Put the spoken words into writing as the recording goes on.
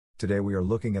Today we are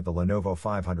looking at the Lenovo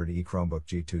 500E Chromebook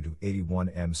G2 to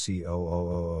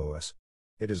 81MC0000US.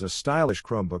 It is a stylish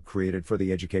Chromebook created for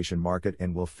the education market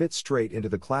and will fit straight into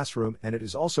the classroom, and it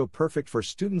is also perfect for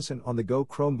students and on-the-go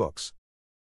Chromebooks.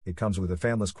 It comes with a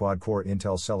fanless quad-core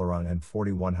Intel Celeron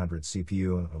N4100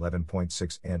 CPU, an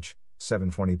 11.6-inch,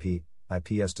 720p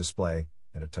IPS display,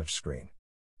 and a touchscreen.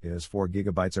 It has 4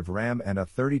 GB of RAM and a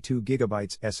 32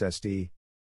 GB SSD.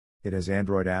 It has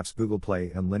Android apps, Google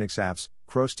Play and Linux apps,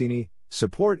 Crostini,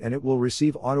 support, and it will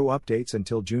receive auto updates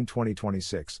until June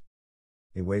 2026.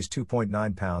 It weighs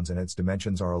 2.9 pounds and its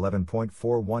dimensions are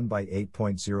 11.41 by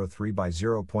 8.03 by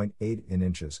 0.8 in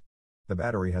inches. The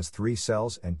battery has 3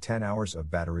 cells and 10 hours of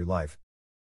battery life.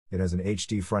 It has an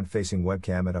HD front-facing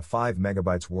webcam and a 5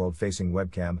 MB world-facing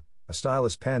webcam, a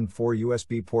stylus pen, 4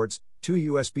 USB ports,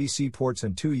 2 USB-C ports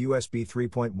and 2 USB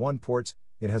 3.1 ports.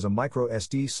 It has a micro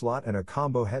SD slot and a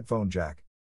combo headphone jack.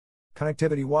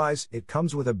 Connectivity-wise, it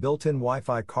comes with a built-in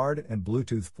Wi-Fi card and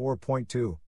Bluetooth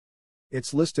 4.2.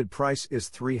 Its listed price is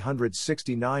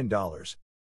 $369.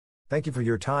 Thank you for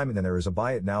your time, and there is a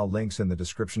buy it now links in the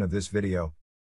description of this video.